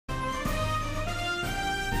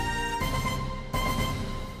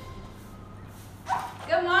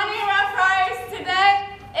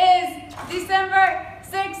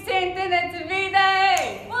ain't in it to be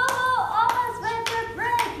day. Whoa, almost went for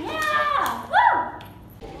break. Yeah!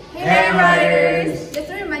 Woo! Hey, Riders!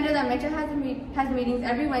 Just a reminder that Metro has meetings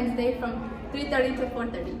every Wednesday from 3:30 to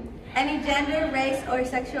 4:30. Any gender, race, or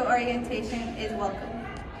sexual orientation is welcome.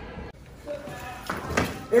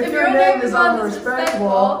 If your name is on the respect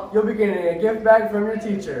wall, you'll be getting a gift bag from your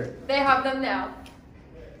teacher. They have them now.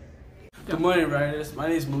 Good morning, Riders. My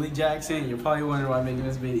name is Malik Jackson. You're probably wondering why I'm making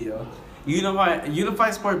this video.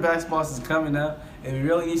 Unified Sport Basketball is coming up, and we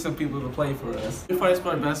really need some people to play for us. Unified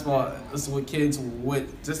Sport Basketball is with kids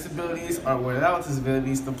with disabilities or without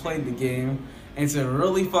disabilities to play the game. It's a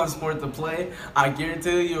really fun sport to play. I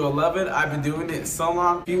guarantee you will love it. I've been doing it so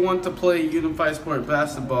long. If you want to play Unified Sport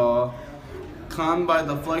Basketball, come by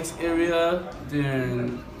the flex area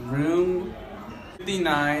during room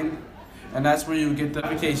 59, and that's where you get the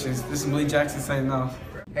notifications. This is Malik Jackson signing off.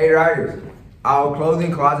 Hey Riders, our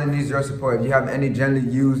clothing closet needs your support. If you have any gender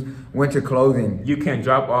used winter clothing, you can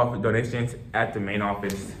drop off donations at the main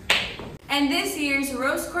office. And this year's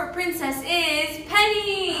Rose Court Princess is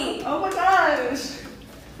Penny! Oh my gosh!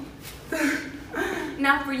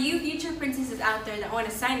 Now for you future princesses out there that want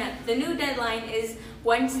to sign up, the new deadline is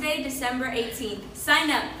Wednesday, December 18th. Sign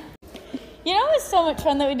up! You know it was so much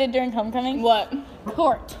fun that we did during homecoming? What?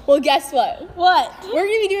 Court. Well, guess what? What? We're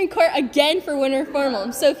going to be doing court again for winter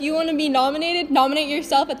formal. So if you want to be nominated, nominate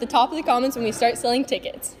yourself at the top of the comments when we start selling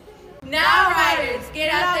tickets. Now Riders,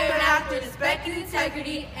 get out there and act with respect and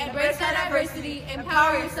integrity, embrace that diversity,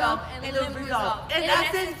 empower yourself, and live with resolve. In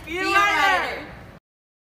essence, be a Rider!